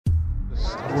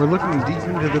We're looking deep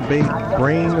into the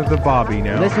brain of the Bobby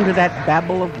now. Listen to that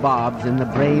babble of bobs in the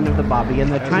brain of the Bobby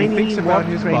and the tiny he thinks about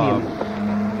his cranium.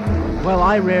 Bob. Well,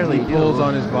 I rarely do. He pulls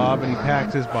on his Bob and he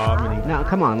packs his Bob and he... Now,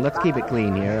 come on, let's keep it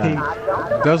clean here. He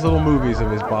does little movies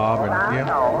of his Bob and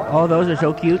yeah. Oh, those are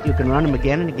so cute. You can run them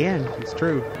again and again. It's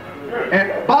true.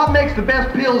 And Bob makes the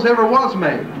best pills ever was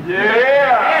made.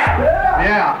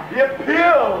 Yeah. Get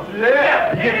pills.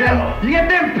 Yeah. You get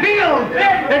them pills,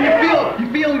 and you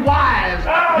feel wise.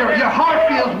 Your heart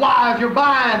feels wise. Your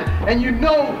mind, and you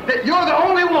know that you're the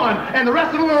only one, and the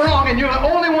rest of them are wrong, and you're the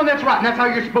only one that's right. And that's how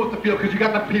you're supposed to feel, because you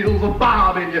got the pills of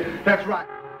Bob in you. That's right.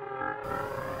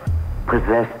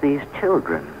 Possess these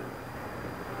children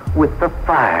with the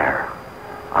fire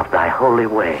of thy holy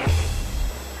way.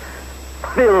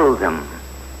 Fill them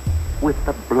with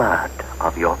the blood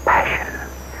of your passion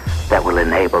that will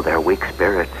enable their weak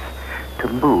spirits to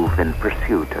move in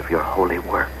pursuit of your holy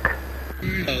work.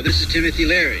 Oh, this is Timothy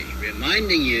Leary,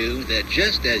 reminding you that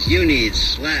just as you need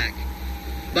slack,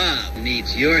 Bob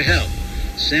needs your help.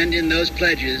 Send in those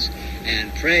pledges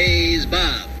and praise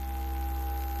Bob.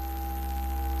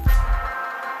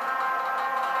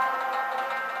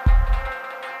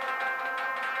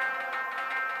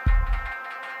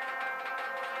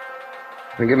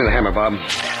 Now give me the hammer, Bob.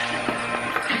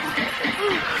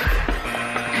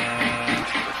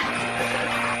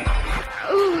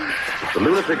 The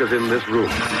lunatic is in this room.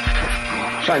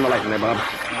 Shine the light in there, Bob.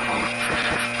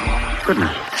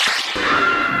 Goodness.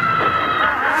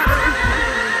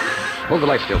 Hold the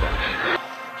light still, Bob.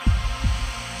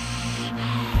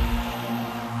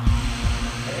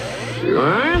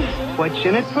 What? What's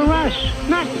in it for us?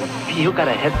 Nothing. You got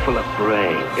a head full of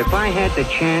brain. If I had the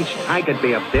chance, I could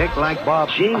be a dick like Bob.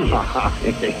 Genius. I'll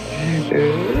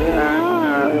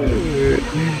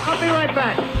be right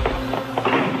back.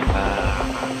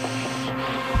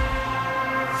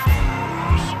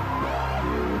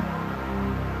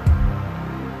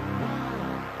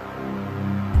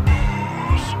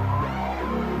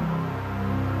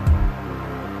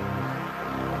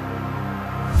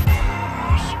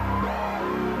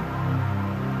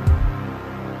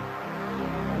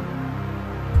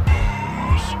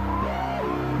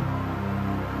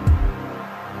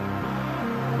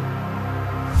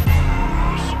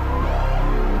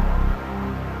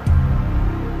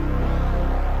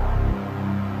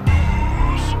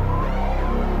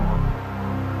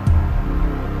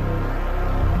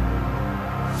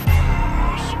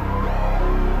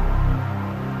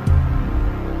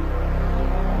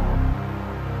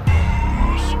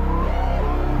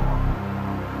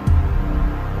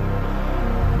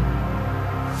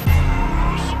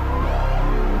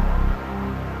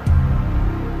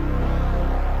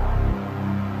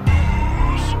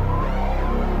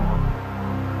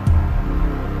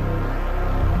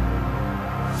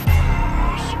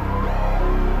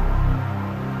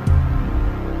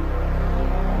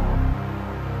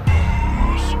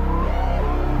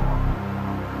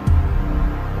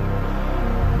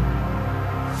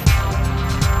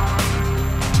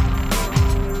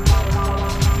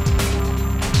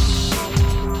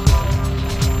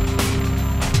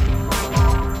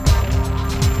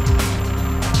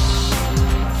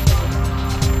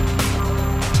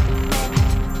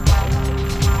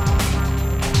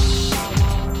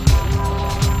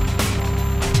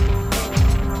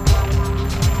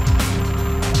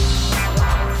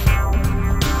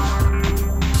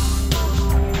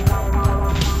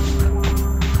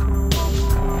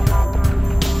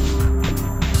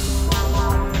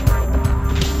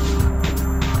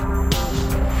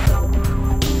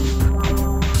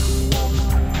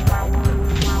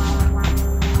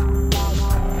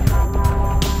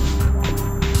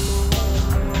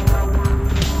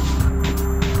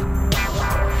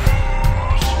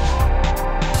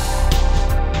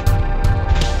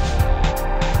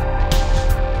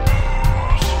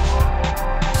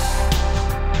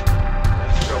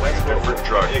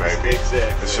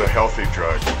 It's a healthy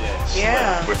drug. Yes.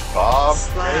 Yeah. With Bob,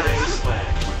 with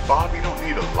Bob, you don't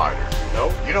need a lighter. No.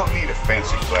 You don't need a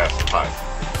fancy glass pipe.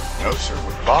 No, sir.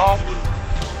 With Bob,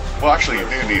 well, actually, you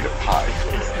do need a pipe.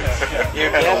 You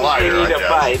and a lighter, need a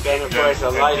pipe, and of course a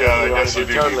lighter. Yeah, I guess you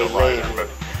do totally need a lighter, lame. but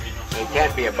it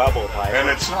can't be a bubble pipe. and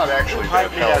it's not actually pipe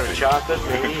that made out healthy. of chocolate,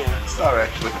 maybe. It's not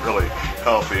actually really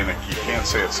healthy, and you can't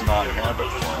say it's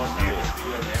non-habit forming either.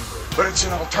 But it's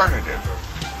an alternative.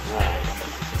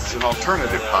 It's an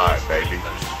alternative pie, baby. You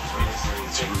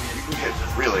can get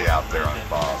really out there on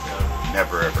Bob and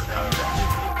never ever come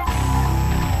down.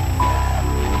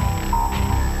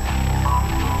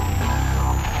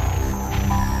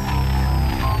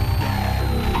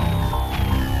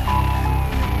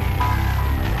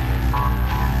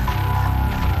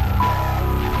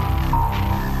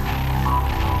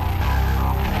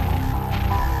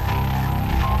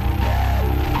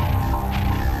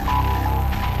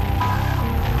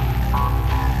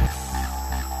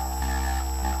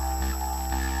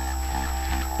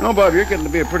 You know, Bob, you're getting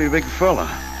to be a pretty big fella.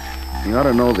 You ought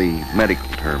to know the medical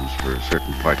terms for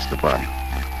certain parts of the body.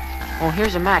 Oh,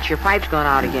 here's a match. Your pipe's gone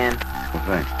out again. Well,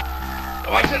 thanks.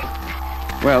 What's it?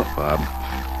 Well, Bob,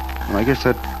 I guess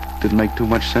that didn't make too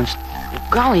much sense.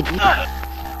 Golly.